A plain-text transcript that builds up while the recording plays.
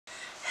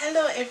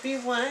Hello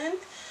everyone,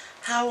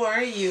 how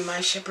are you, my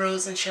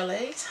Chebros and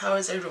Chelles? How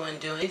is everyone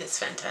doing this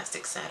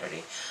fantastic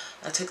Saturday?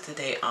 I took the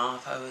day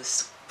off. I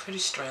was pretty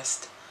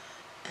stressed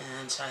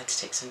and so I had to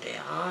take some day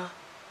off,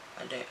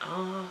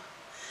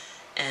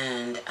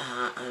 and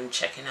I'm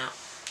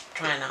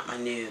trying out my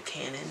new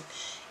Canon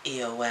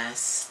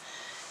EOS,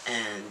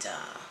 and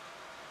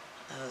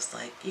I was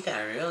like, you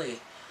gotta really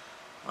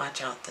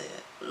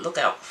look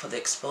out for the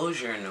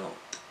exposure and the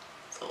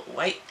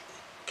white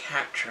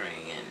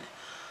capturing and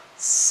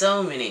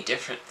so many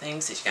different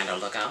things that you gotta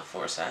look out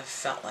for. So I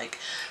felt like,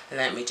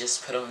 let me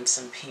just put on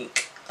some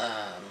pink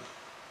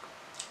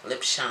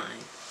lip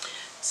shine,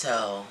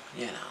 so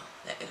you know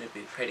that it'll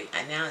be pretty.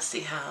 I now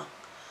see how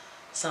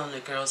some of the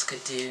girls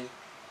could do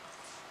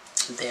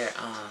their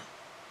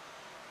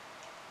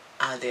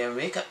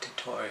makeup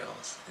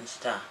tutorials and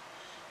stuff,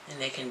 and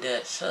they can do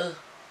it so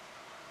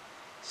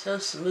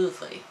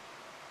smoothly.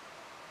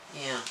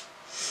 Yeah.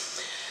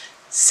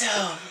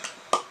 So,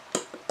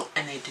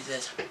 and they do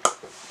this.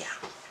 Yeah.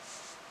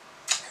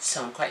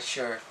 So I'm quite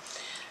sure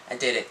I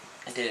did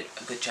a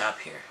good job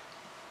here.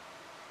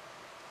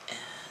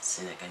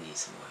 Seems like I need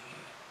some more here.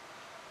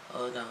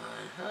 Hold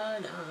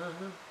on.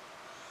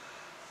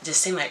 It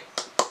just seems like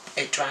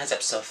it dries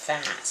up so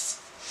fast.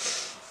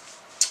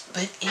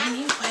 But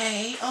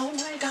anyway, oh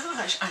my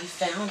gosh, I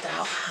found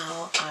out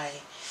how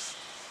I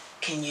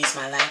can use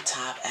my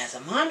laptop as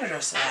a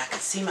monitor so that I can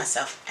see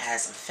myself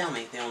as I'm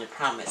filming. The only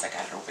problem is I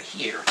got it over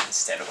here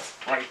instead of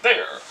right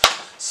there.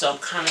 So I'm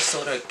kind of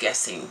sort of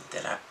guessing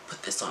that I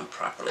put this on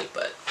properly,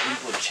 but we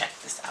will check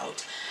this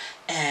out.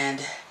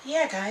 And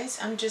yeah, guys,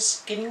 I'm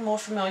just getting more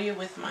familiar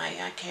with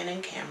my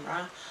Canon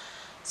camera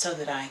so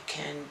that I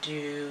can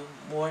do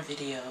more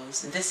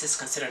videos. And this is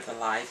considered the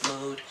live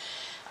mode,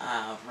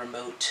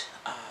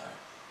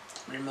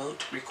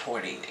 remote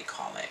recording, they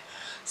call it.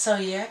 So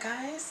yeah,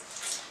 guys,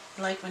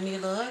 like my new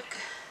look,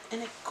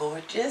 isn't it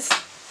gorgeous? I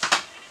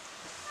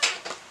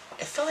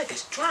feel like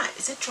it's dry.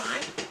 Is it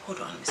dry?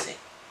 Hold on, let me see.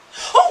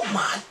 Oh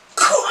my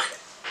God!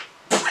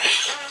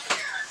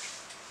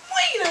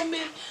 Wait a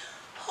minute.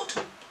 Hold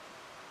on.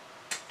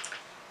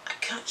 I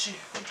got you.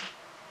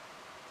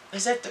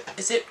 Is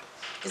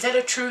that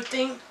a true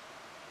thing?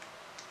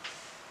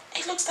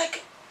 It looks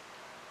like.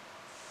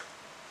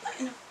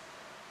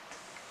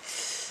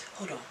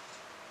 Hold on.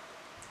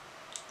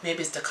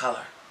 Maybe it's the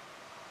color.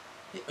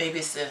 Maybe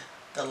it's the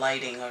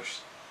lighting or.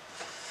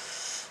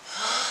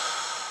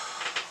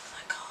 Oh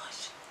my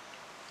gosh.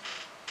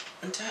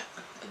 Is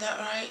that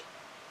right?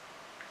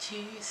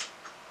 Jeez.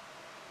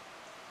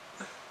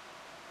 I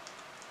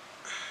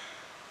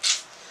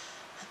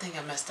think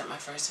I messed up my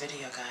first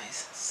video,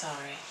 guys.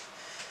 Sorry.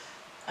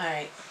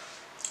 Alright.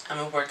 I'm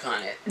gonna work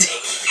on it.